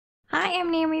I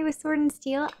am Naomi with Sword and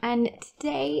Steel, and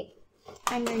today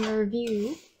I'm going to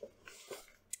review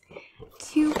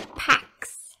 2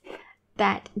 packs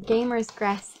that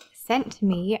GamersGrass sent to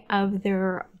me of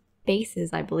their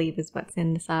bases, I believe is what's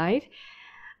inside.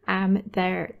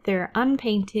 They're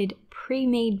unpainted,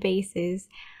 pre-made bases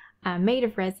made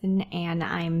of resin, and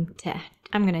I'm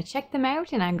going to check them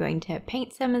out, and I'm going to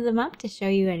paint some of them up to show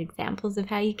you examples of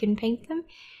how you can paint them.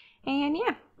 And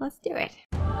yeah, let's do it.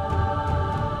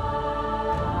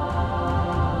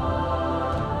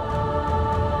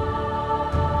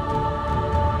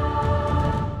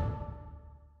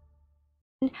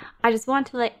 I just want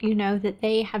to let you know that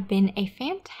they have been a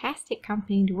fantastic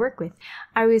company to work with.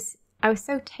 I was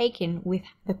so taken with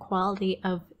the quality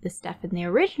of the stuff in the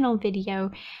original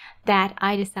video that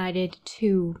I decided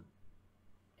to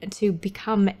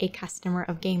become a customer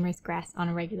of GamersGrass on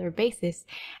a regular basis,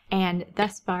 and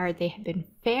thus far they have been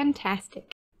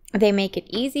fantastic. They make it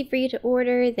easy for you to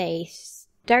order, they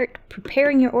start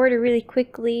preparing your order really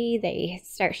quickly, they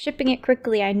start shipping it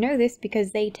quickly. I know this because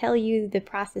they tell you the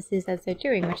processes as they're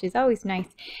doing, which is always nice,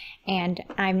 and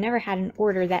I've never had an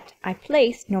order that I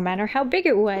placed, no matter how big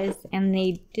it was, and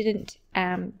they didn't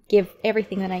give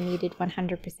everything that I needed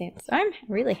 100%, so I'm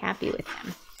really happy with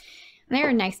them.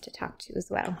 They're nice to talk to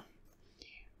as well.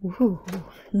 Ooh,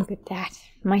 look at that.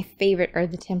 My favorite are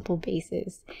the temple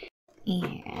bases.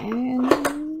 And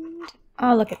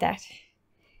oh, look at that.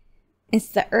 It's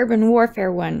the urban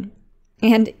warfare one.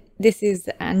 And this is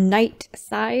knight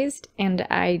sized, and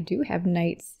I do have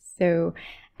knights, so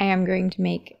I am going to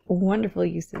make wonderful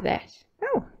use of that.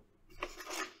 Oh.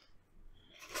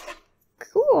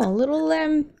 Cool,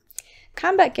 little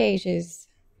combat gauges.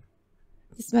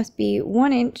 This must be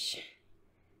 1 inch.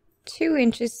 2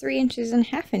 inches, 3 inches, and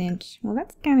 ½ inch. Well,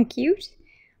 that's kind of cute.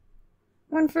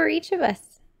 One for each of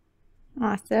us.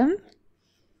 Awesome.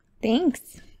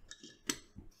 Thanks.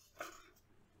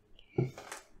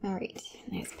 Alright,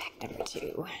 there's pack number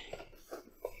 2.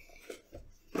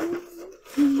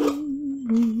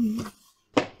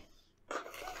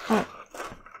 Oh.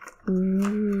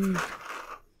 Ooh.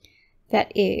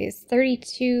 That is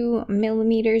 32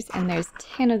 millimeters, and there's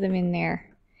 10 of them in there.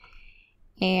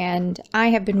 And I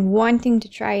have been wanting to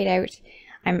try it out.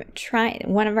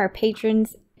 One of our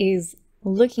patrons is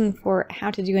looking for how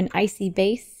to do an icy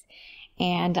base,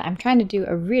 and I'm trying to do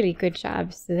a really good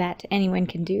job so that anyone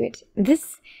can do it.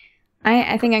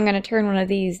 I think I'm going to turn one of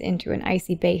these into an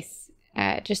icy base,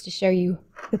 just to show you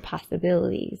the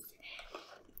possibilities.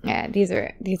 These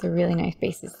are really nice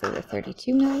bases. So the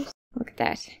 32 mils. Look at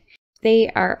that. They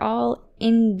are all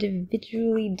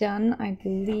individually done, I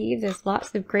believe. There's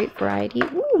lots of great variety.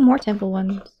 Ooh, more temple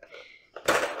ones.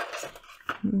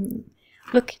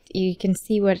 Look, you can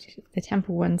see what the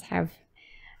temple ones have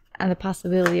and the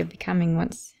possibility of becoming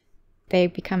once they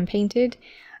become painted.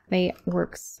 They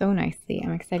work so nicely.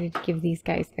 I'm excited to give these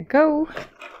guys a go.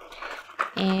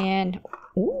 And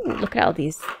ooh, look at all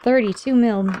these 32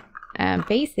 mil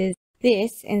bases.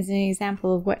 This is an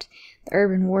example of what the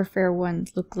urban warfare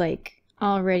ones look like,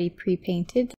 already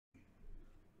pre-painted.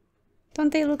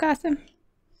 Don't they look awesome?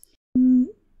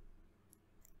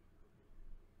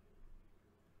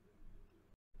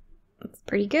 Looks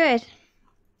pretty good.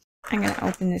 I'm going to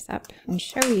open this up and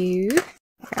show you.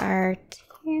 There are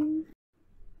 10.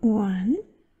 1.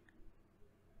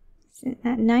 Isn't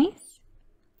that nice?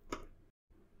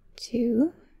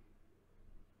 2.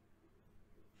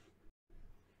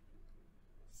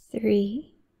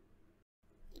 3,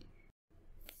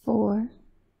 4,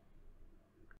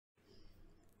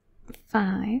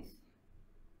 5,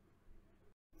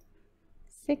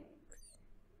 6,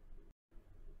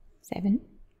 7,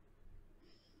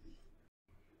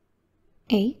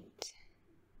 8,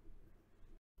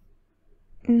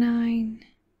 9,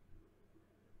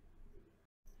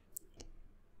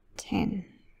 10.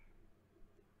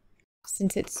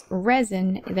 Since it's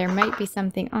resin, there might be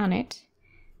something on it.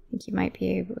 I think you might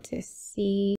be able to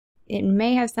see. It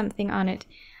may have something on it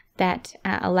that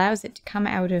allows it to come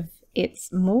out of its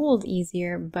mold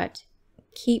easier, but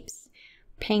keeps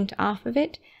paint off of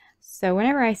it. So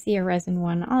whenever I see a resin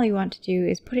one, all you want to do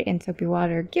is put it in soapy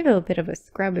water, give it a bit of a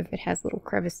scrub if it has little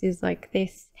crevices like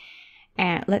this,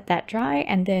 and let that dry,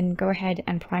 and then go ahead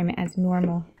and prime it as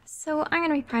normal. So I'm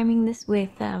going to be priming this with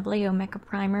Vallejo Mecha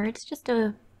primer. It's just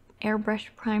a airbrush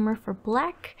primer for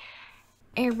black.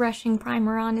 Airbrushing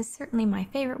primer on is certainly my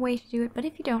favorite way to do it, but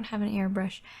if you don't have an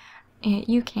airbrush,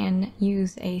 you can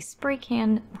use a spray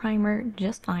can primer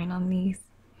just fine on these.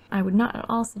 I would not at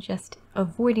all suggest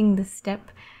avoiding this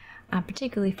step,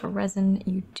 particularly for resin.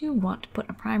 You do want to put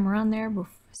a primer on there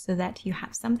so that you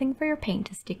have something for your paint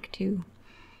to stick to.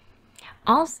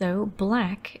 Also,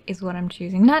 black is what I'm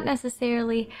choosing. Not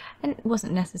necessarily, and it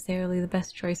wasn't necessarily the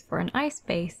best choice for an ice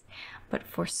base, but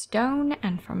for stone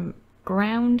and from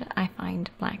ground, I find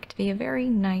black to be a very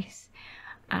nice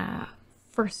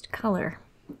first color.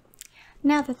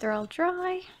 Now that they're all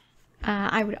dry,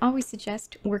 I would always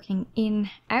suggest working in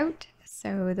out.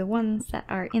 So the ones that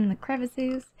are in the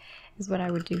crevices is what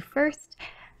I would do first,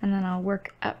 and then I'll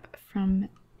work up from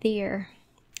there.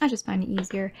 I just find it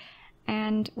easier.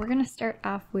 And we're going to start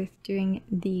off with doing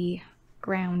the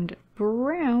ground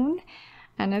brown.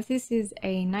 And as this is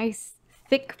a nice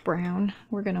thick brown,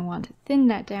 we're going to want to thin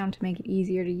that down to make it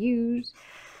easier to use.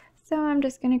 So I'm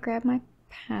just going to grab my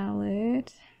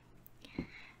palette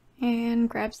and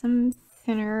grab some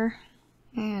thinner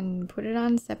and put it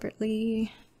on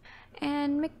separately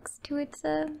and mix to its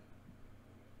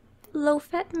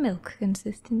low-fat milk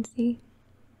consistency.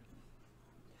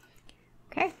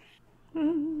 Okay.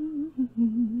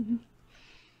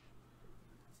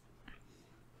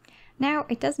 Now,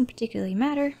 it doesn't particularly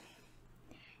matter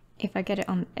if I get it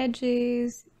on the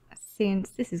edges, since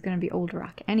this is going to be old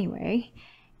rock anyway,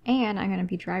 and I'm going to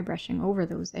be dry brushing over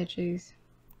those edges,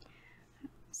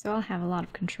 so I'll have a lot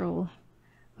of control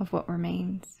of what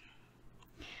remains.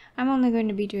 I'm only going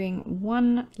to be doing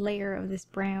one layer of this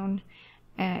brown.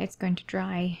 It's going to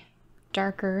dry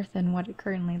darker than what it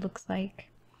currently looks like.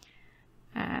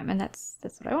 And that's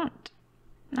what I want.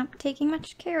 Not taking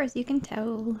much care, as you can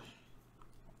tell.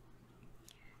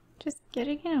 Just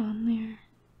getting it on there.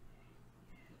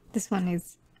 This one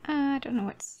is, I don't know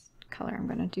what color I'm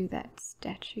going to do that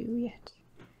statue yet.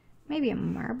 Maybe a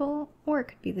marble, or it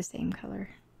could be the same color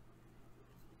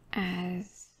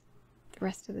as the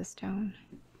rest of the stone.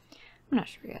 I'm not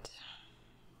sure yet.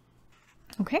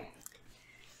 Okay.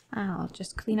 I'll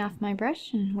just clean off my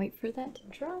brush and wait for that to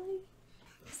dry.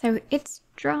 So it's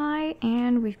dry,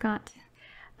 and we've got,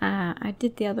 I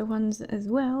did the other ones as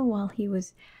well while he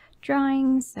was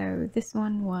drying. So this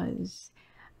one was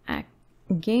a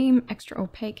Game Extra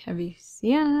Opaque Heavy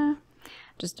Siena,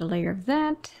 just a layer of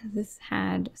that. This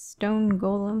had Stone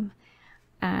Golem,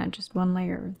 just one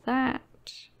layer of that.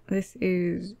 This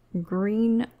is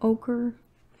Green Ochre,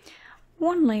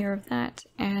 one layer of that,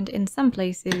 and in some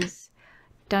places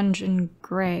Dungeon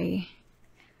Gray,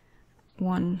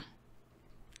 one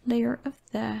layer of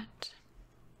that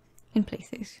in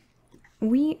places.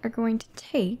 We are going to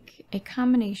take a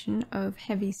combination of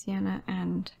heavy sienna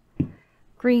and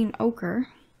green ochre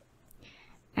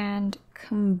and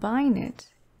combine it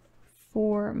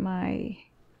for my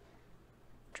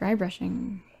dry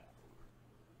brushing.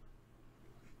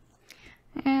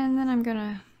 And then I'm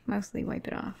gonna mostly wipe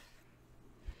it off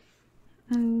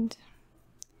and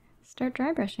start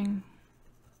dry brushing.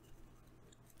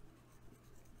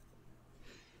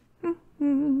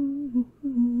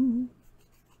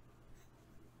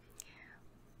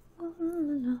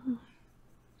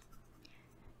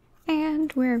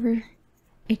 And wherever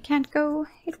it can't go,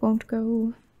 it won't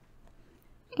go.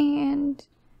 And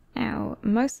now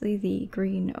mostly the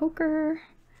green ochre.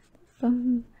 La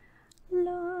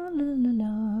la la la la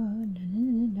la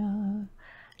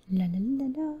la la la la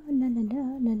la la la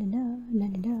la la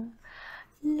la.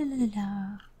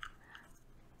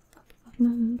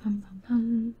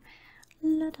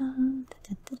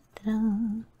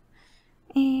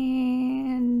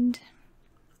 And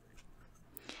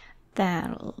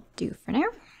that'll do for now.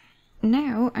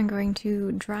 Now I'm going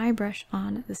to dry brush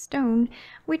on the stone,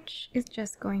 which is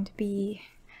just going to be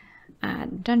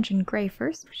Dungeon Gray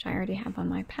first, which I already have on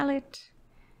my palette.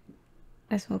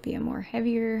 This will be a more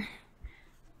heavier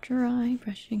dry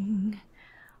brushing.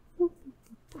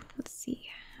 Let's see,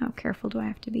 how careful do I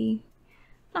have to be?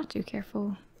 Not too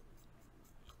careful.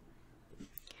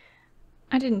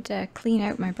 I didn't clean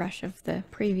out my brush of the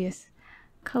previous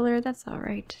color, that's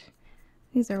alright.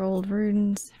 These are old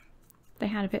runes. They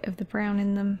had a bit of the brown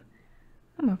in them.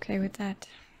 I'm okay with that.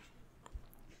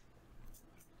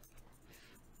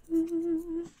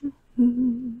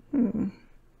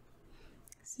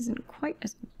 This isn't quite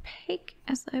as opaque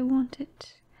as I want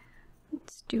it.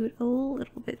 Let's do it a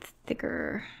little bit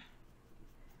thicker.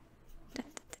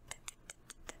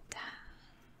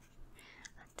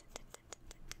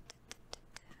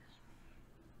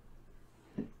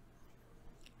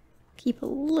 Keep a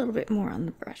little bit more on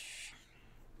the brush.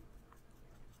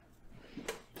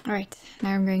 Alright, now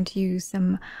I'm going to use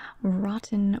some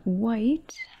rotten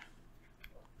white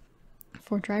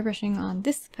for dry brushing on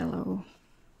this fellow.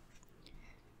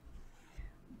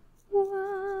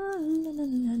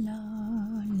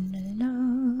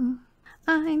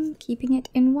 I'm keeping it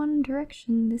in one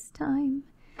direction this time.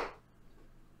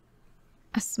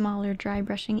 A smaller dry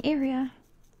brushing area.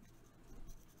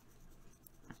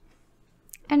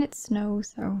 And it's snow,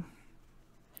 so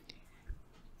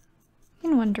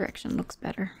in one direction looks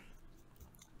better.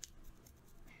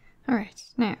 Alright,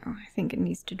 now I think it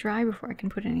needs to dry before I can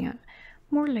put any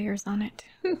more layers on it.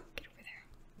 Ooh, get over there.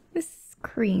 This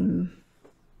cream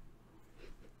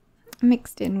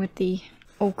mixed in with the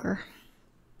ochre.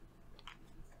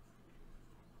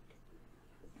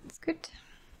 That's good.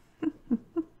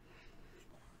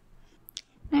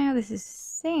 Now this is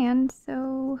sand,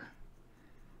 so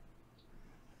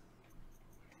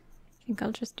I think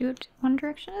I'll just do it one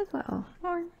direction as well.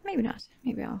 Or maybe not.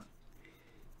 Maybe I'll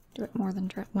do it more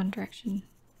than one direction.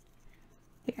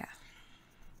 Yeah.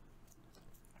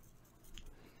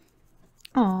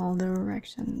 All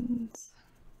directions.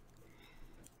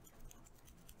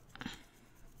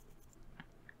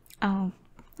 I'll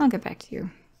get back to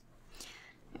you.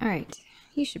 Alright,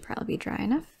 you should probably be dry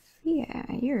enough.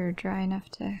 Yeah, you're dry enough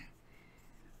to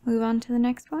move on to the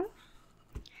next one.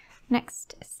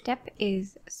 Next step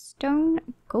is Stone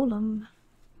Golem.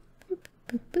 Boop,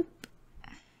 boop, boop.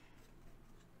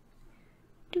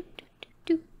 Doop, doop,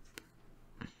 doop,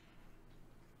 doop.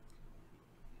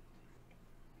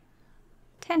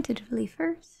 Tentatively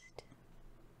first.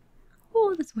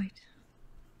 Oh, that's white.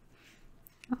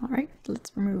 Alright,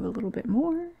 let's remove a little bit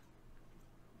more.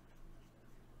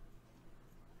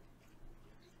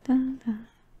 Da, da.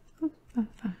 Boop, boop,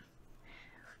 boop.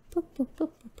 Boop, boop, boop,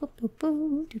 boop, boop, boop,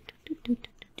 boop. Do, do, do, do,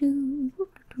 do,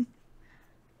 do, do.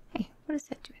 Hey, what is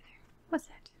that doing there? What's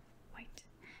that? White.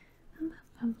 Bum,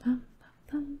 bum, bum, bum,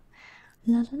 bum.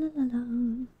 La la la la la.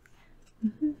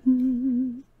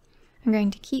 I'm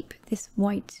going to keep this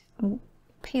white,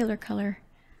 paler color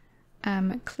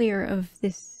clear of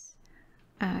this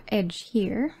edge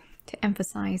here to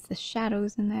emphasize the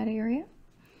shadows in that area.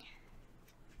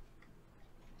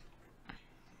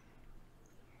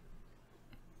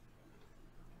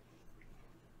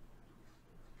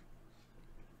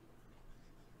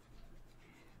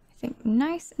 I think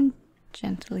nice and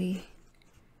gently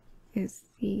is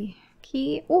the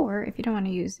key, or if you don't want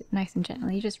to use it nice and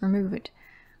gently, you just remove it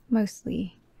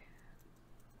mostly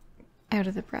out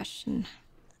of the brush and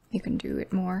you can do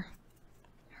it more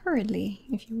hurriedly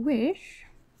if you wish.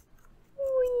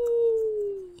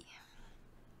 Whee!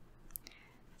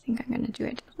 I think I'm going to do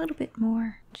it a little bit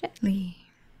more gently.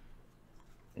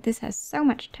 This has so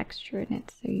much texture in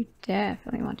it, so you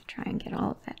definitely want to try and get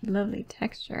all of that lovely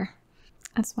texture.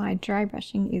 That's why dry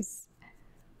brushing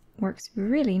works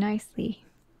really nicely,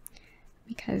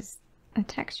 because the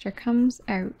texture comes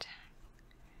out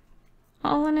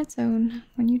all on its own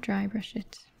when you dry brush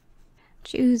it.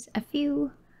 Choose a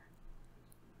few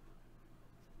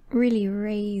really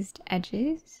raised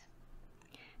edges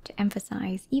to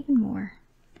emphasize even more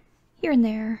here and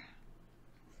there,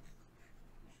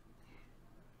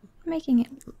 making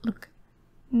it look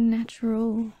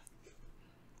natural.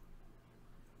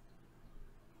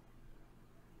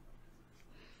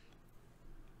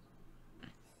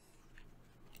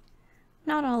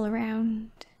 Not all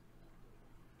around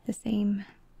the same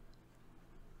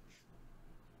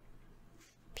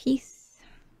piece.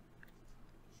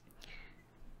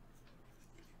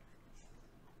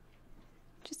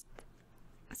 Just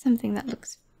something that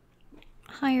looks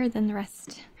higher than the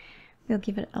rest. We'll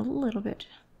give it a little bit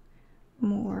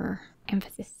more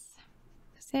emphasis.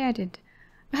 Say I did,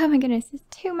 oh my goodness, it's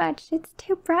too much, it's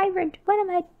too vibrant, what am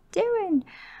I doing?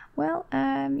 Well,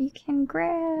 you can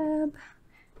grab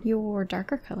your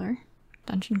darker color,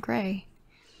 Dungeon Gray.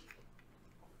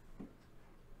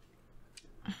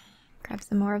 Grab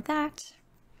some more of that.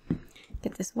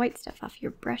 Get this white stuff off your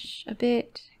brush a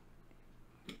bit.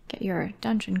 Get your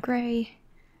Dungeon Gray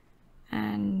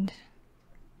and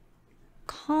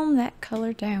calm that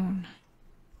color down.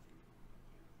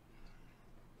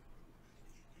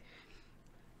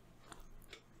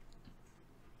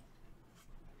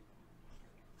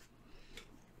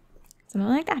 Something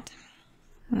like that.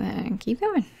 And keep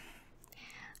going.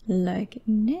 Like it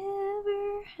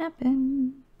never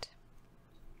happened.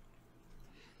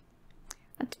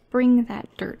 Let's bring that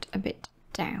dirt a bit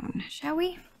down, shall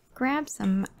we? Grab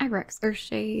some Agrax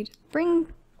Earthshade. Bring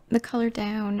the color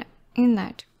down in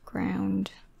that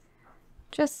ground.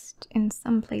 Just in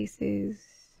some places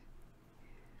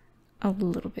a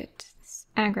little bit. This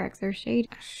Agrax Earthshade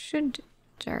should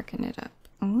darken it up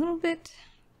a little bit.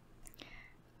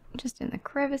 Just in the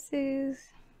crevices.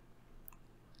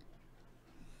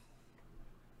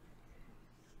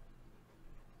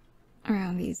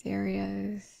 Around these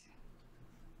areas.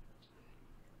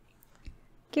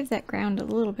 Give that ground a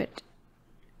little bit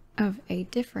of a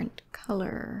different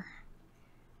color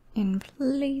in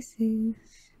places.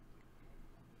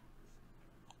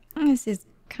 This is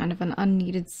kind of an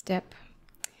unneeded step.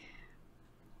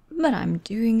 but I'm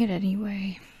doing it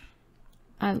anyway.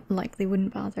 I likely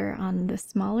wouldn't bother on the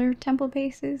smaller temple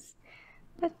bases,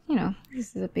 but you know,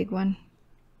 this is a big one.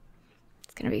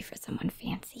 It's gonna be for someone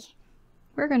fancy.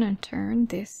 We're gonna turn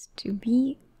this to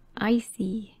be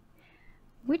icy,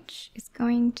 which is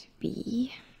going to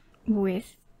be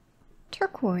with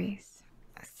turquoise,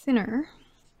 thinner,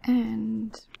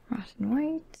 and rotten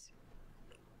white.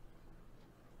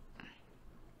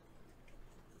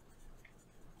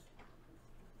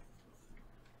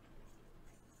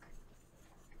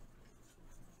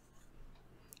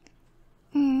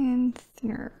 And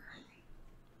thinner.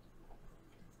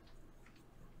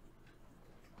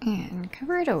 And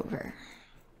cover it over.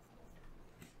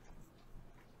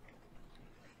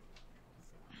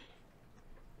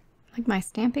 Like my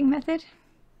stamping method?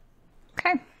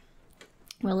 Okay,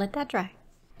 we'll let that dry.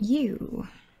 You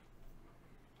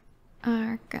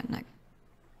are gonna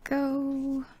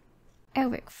go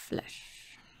Elvic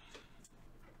Flesh.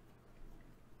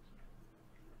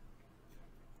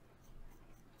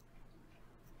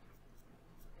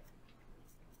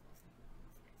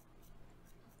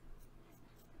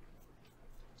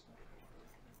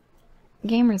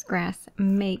 GamersGrass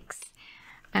makes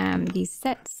these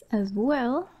sets as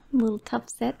well, little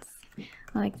Tuft sets.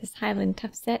 I like this Highland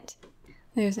Tuft set.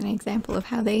 There's an example of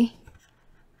how they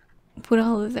put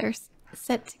all of their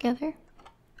set together.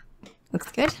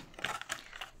 Looks good.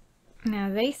 Now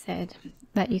they said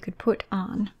that you could put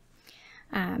on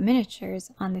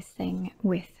miniatures on this thing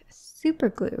with super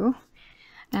glue.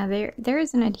 Now there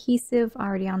is an adhesive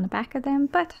already on the back of them,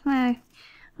 but I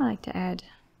like to add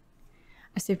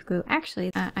a super glue. Actually,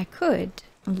 I could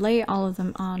lay all of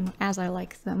them on as I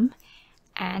like them,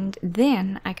 and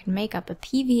then I could make up a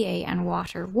PVA and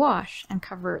water wash and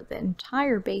cover the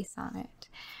entire base on it.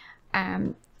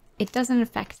 It doesn't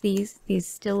affect these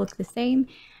still look the same,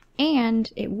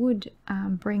 and it would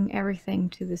bring everything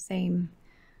to the same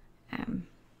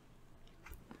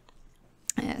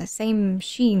same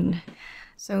sheen,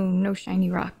 so no shiny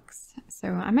rocks. So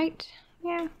I might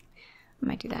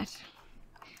do that.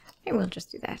 I will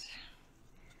just do that.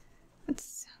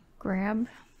 Let's grab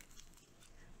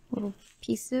a little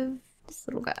piece of this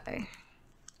little guy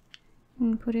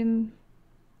and put him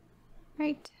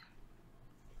right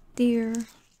there.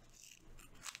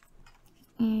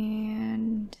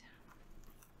 And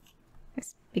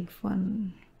this big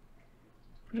one,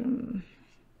 put him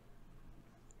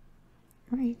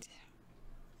right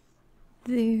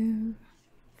there.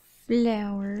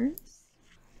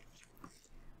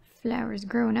 Flowers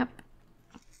growing up.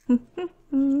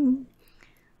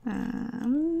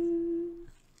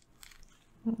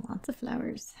 Lots of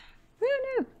flowers.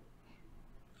 Oh no!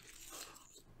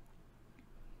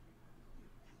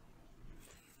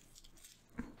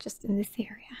 Just in this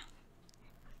area.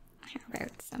 How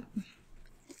about some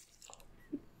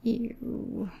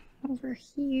you over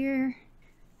here?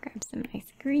 Grab some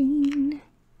nice green.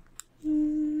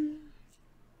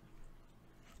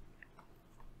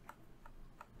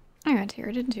 I'm gonna tear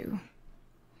it in two.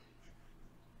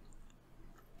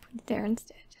 Put it there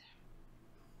instead.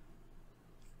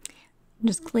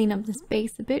 Just clean up this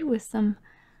base a bit with some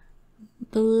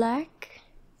black.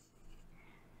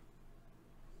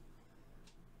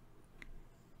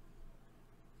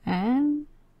 And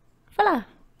voila!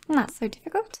 Not so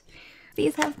difficult.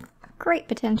 These have great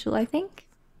potential, I think.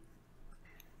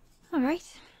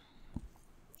 Alright.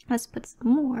 Let's put some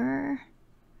more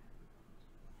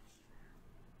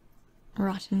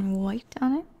rotten white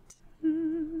on it.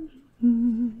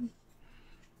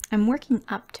 I'm working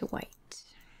up to white.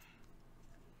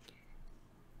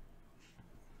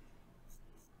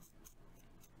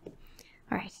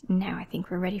 Alright, now I think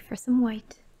we're ready for some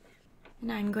white.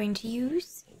 And I'm going to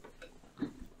use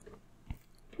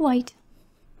white.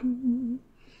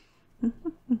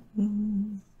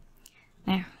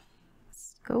 Now,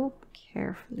 let's go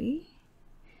carefully.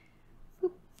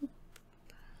 Boop, boop, boop.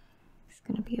 It's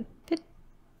going to be a bit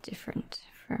different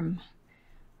from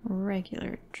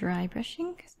regular dry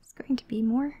brushing because it's going to be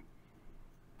more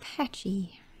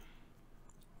patchy.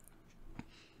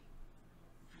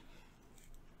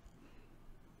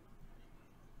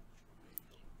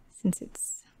 Since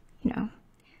it's, you know,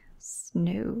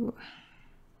 snow.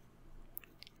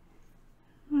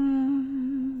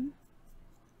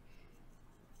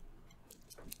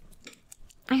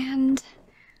 And a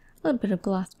little bit of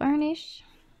gloss varnish,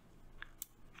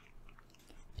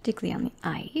 particularly on the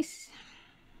ice.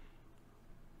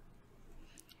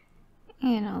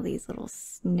 And all these little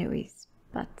snowy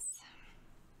spots.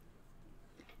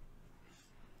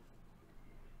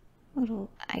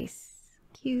 Little ice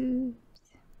cubes.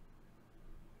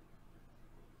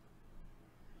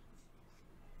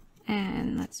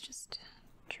 then let's just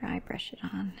dry brush it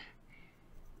on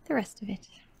the rest of it.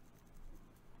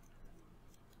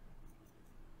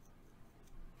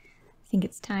 I think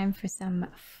it's time for some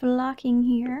flocking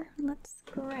here. Let's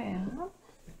grab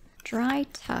dry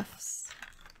tufts.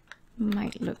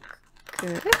 Might look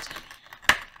good.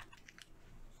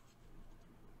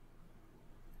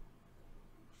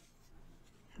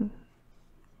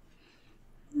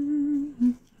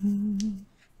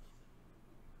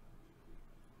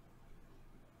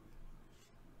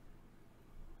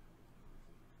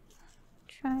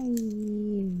 Try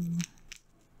you.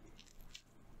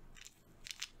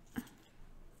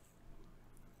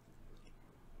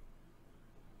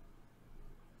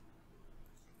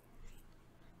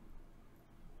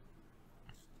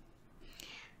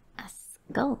 A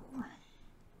skull.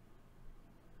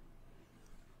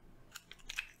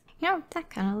 You know, that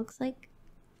kind of looks like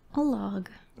a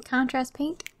log. Contrast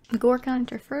paint,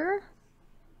 Gorkant or fur.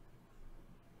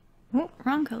 Oh,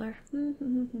 wrong color.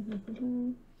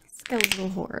 Skeletal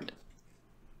horde.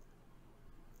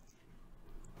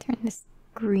 Turn this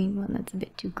green one that's a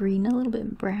bit too green, a little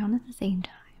bit brown at the same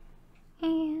time.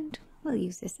 And we'll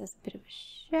use this as a bit of a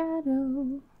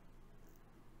shadow.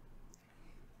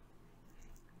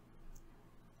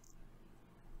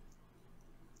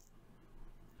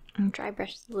 And dry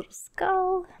brush the little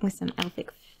skull with some elfic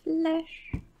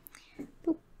flesh.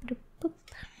 Boop, boop, boop.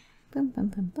 Boom, boom,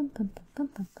 boom, boom, boom, boom,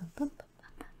 boom, boom, boom, boom,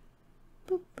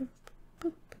 boop, boop,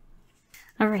 boop.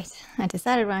 Alright, I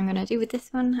decided what I'm going to do with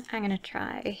this one. I'm going to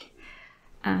try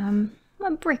a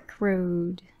brick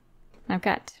road. I've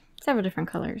got several different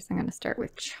colors. I'm going to start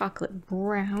with chocolate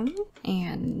brown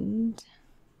and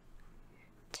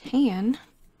tan.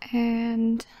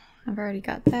 And I've already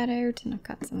got that out and I've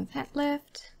got some of that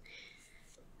left.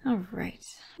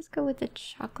 Alright, let's go with the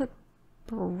chocolate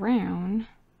brown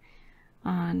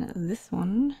on this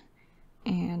one,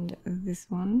 and this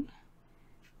one,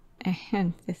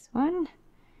 and this one,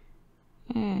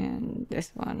 and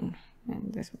this one,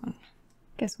 and this one.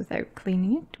 Guess without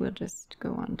cleaning it, we'll just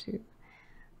go on to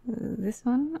this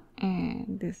one,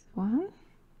 and this one.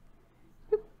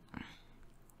 Oop.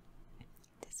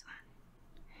 This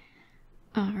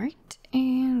one. Alright,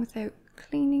 and without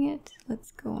cleaning it,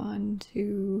 let's go on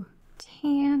to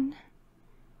tan.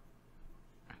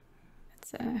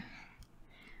 That's a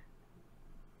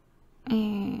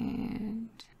and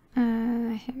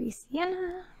heavy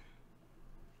sienna.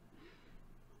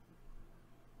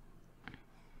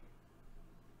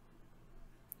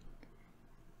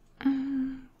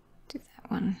 Do that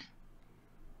one.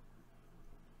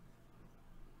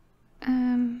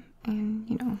 And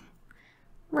you know,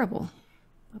 rubble.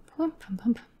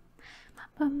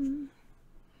 Some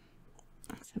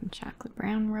chocolate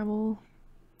brown rubble.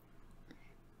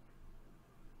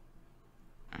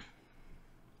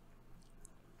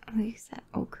 I'll use that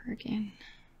ochre again.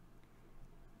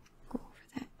 Go over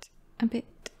that a bit.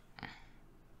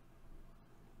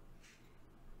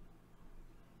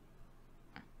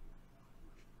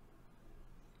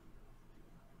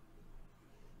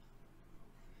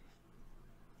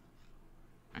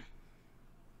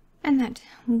 And that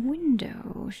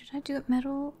window, should I do it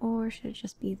metal or should it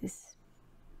just be this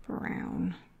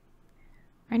brown?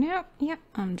 Right now, yep,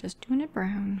 I'm just doing it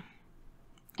brown.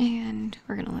 And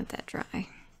we're gonna let that dry.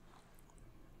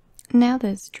 Now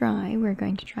that it's dry, we're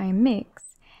going to try a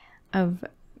mix of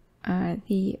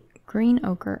the green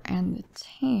ochre and the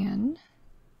tan.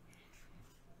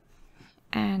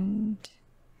 And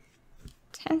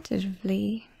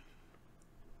tentatively,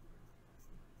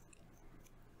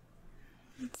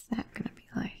 what's that gonna be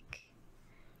like?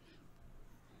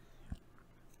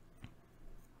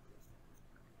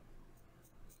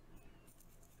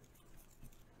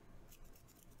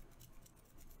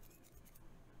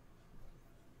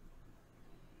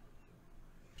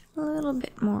 A little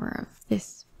bit more of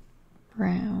this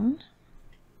brown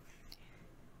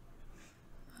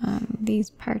on these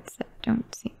parts that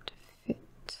don't seem to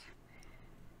fit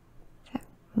that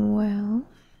well.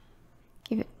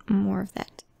 Give it more of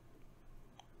that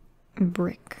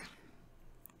brick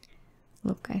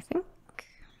look, I think.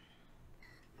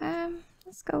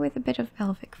 Let's go with a bit of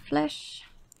elfic flesh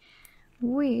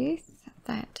with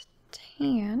that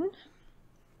tan.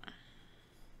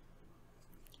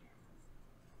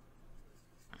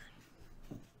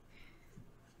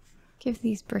 Give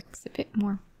these bricks a bit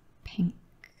more pink.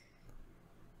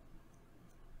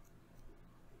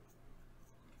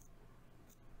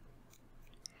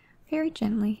 Very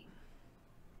gently.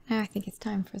 Now I think it's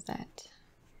time for that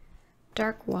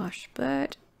dark wash,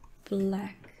 but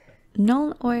black.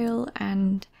 Null oil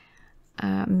and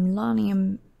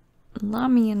Lamian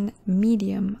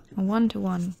medium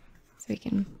 1:1. so we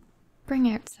can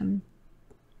bring out some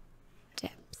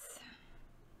depth.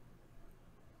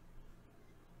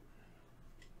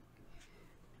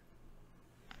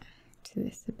 Do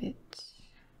this a bit.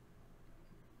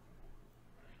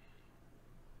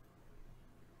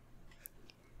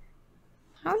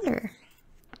 I wonder,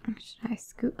 should I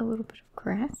scoot a little bit of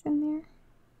grass in there?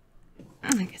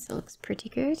 I guess it looks pretty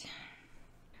good.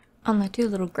 On the two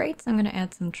little grates, I'm going to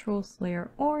add some Troll Slayer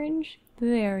Orange,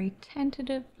 very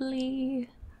tentatively.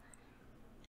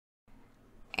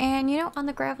 And you know, on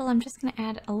the gravel, I'm just going to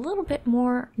add a little bit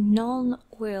more Nuln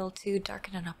Oil to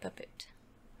darken it up a bit.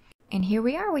 And here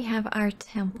we are, we have our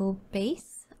temple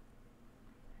base.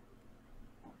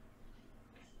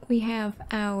 We have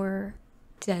our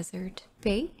desert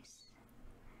base.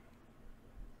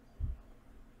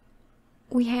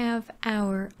 We have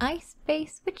our ice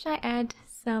base, which I add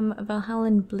some Valhalla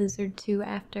Blizzard to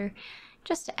after,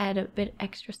 just to add a bit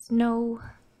extra snow.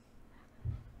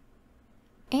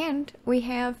 And we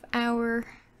have our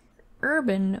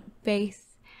urban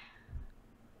base,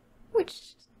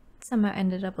 which somehow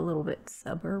ended up a little bit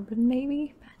suburban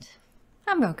maybe, but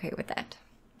I'm okay with that.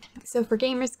 So for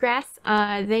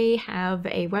GamersGrass, they have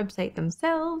a website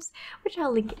themselves, which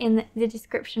I'll link in the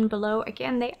description below.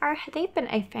 Again, they've been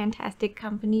a fantastic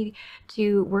company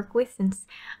to work with since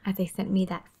they sent me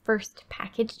that first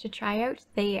package to try out.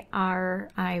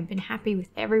 I've been happy with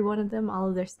every one of them. All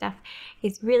of their stuff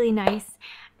is really nice.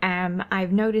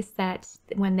 I've noticed that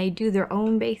when they do their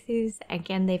own bases,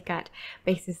 again, they've got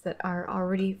bases that are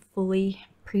already fully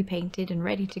pre-painted and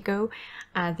ready to go.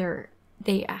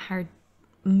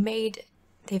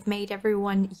 They've made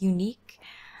everyone unique,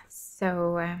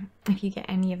 so if you get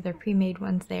any of their pre-made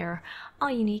ones, they are all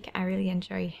unique. I really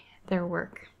enjoy their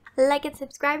work. Like and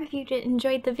subscribe if you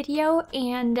enjoyed the video,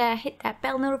 and hit that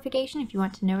bell notification if you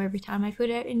want to know every time I put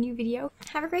out a new video.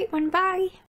 Have a great one. Bye!